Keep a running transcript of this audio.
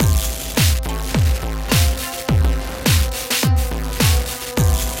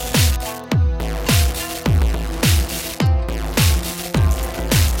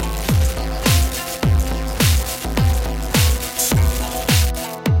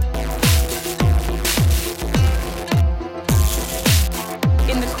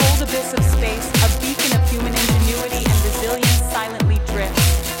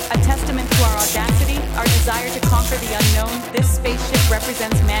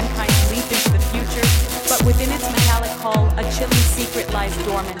mankind's leap into the future, but within its metallic hull, a chilling secret lies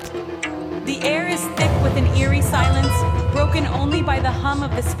dormant. The air is thick with an eerie silence, broken only by the hum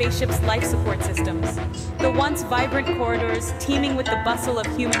of the spaceship's life support systems. The once vibrant corridors, teeming with the bustle of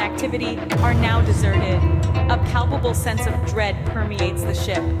human activity, are now deserted. A palpable sense of dread permeates the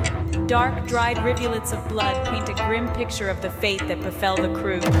ship. Dark, dried rivulets of blood paint a grim picture of the fate that befell the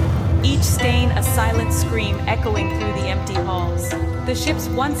crew. Each stain a silent scream echoing through the empty halls. The ship's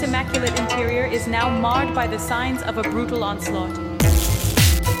once immaculate interior is now marred by the signs of a brutal onslaught.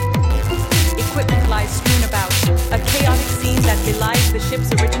 Equipment lies strewn about, a chaotic scene that belies the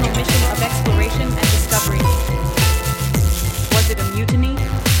ship's original mission of exploration and discovery. Was it a mutiny?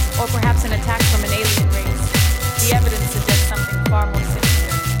 Or perhaps an attack from an alien race? The evidence suggests something far more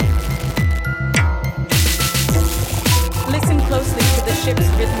sinister. Listen closely to the ship's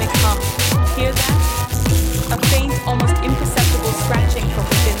rhythmic hum. Hear that? A faint, almost imperceptible scratching from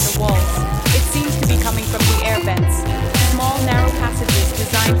within the walls. It seems to be coming from the Airvents. Small, narrow passages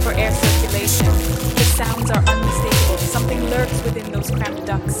designed for air circulation. The sounds are unmistakable. Something lurks within those cramped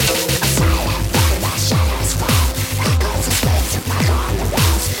ducts. A silent fall, the shadows fall. Echoes of spirits of fire on the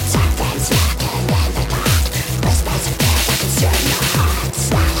walls. Something's lurking in the dark. Whispers of fear that consume your heart.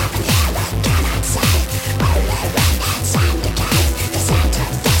 What happened here I cannot say. Only remnants and decay. The scent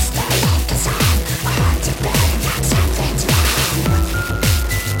of this, the lingers on. A haunted burn that something's wrong.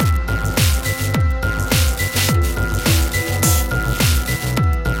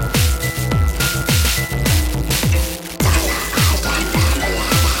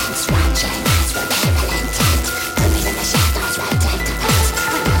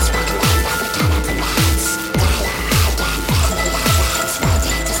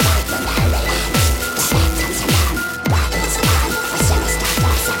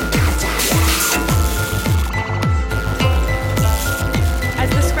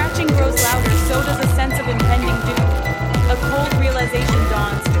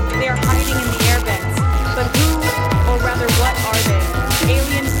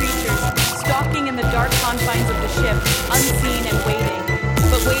 Confines of the ship, unseen and waiting.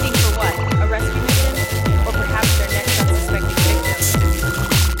 But waiting for what? A rescue mission? Or perhaps their next unsuspecting victim?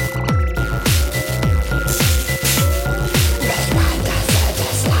 They wind us through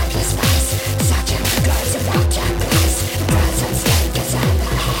this lifeless space, searching for clues about your place. Presence lingers in the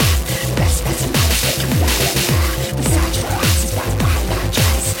air. Whispers and notes we can barely hear. We search for answers but find no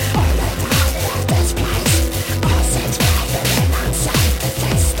trace. Only the hunger of this place. All seems wavering unsafe. The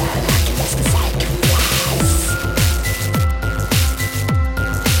face the lack of this forsaken.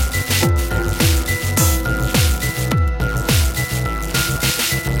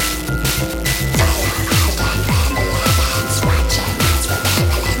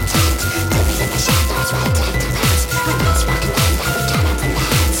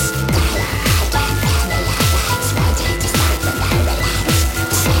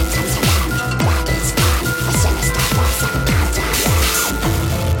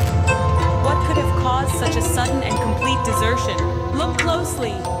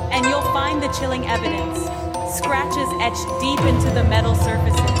 And you'll find the chilling evidence. Scratches etched deep into the metal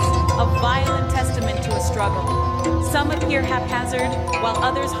surfaces, a violent testament to a struggle. Some appear haphazard, while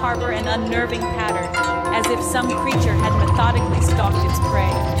others harbor an unnerving pattern, as if some creature had methodically stalked its prey.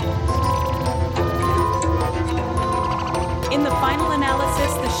 In the final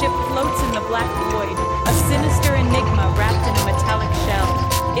analysis, the ship floats in the black void, a sinister enigma wrapped in a metallic shell,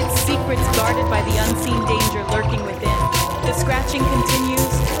 its secrets guarded by the unseen danger lurking within. The scratching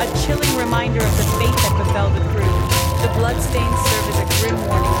continues, a chilling reminder of the fate that befell the crew. The bloodstains serve as a grim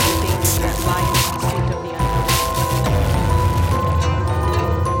warning of the dangers that lie in pursuit of the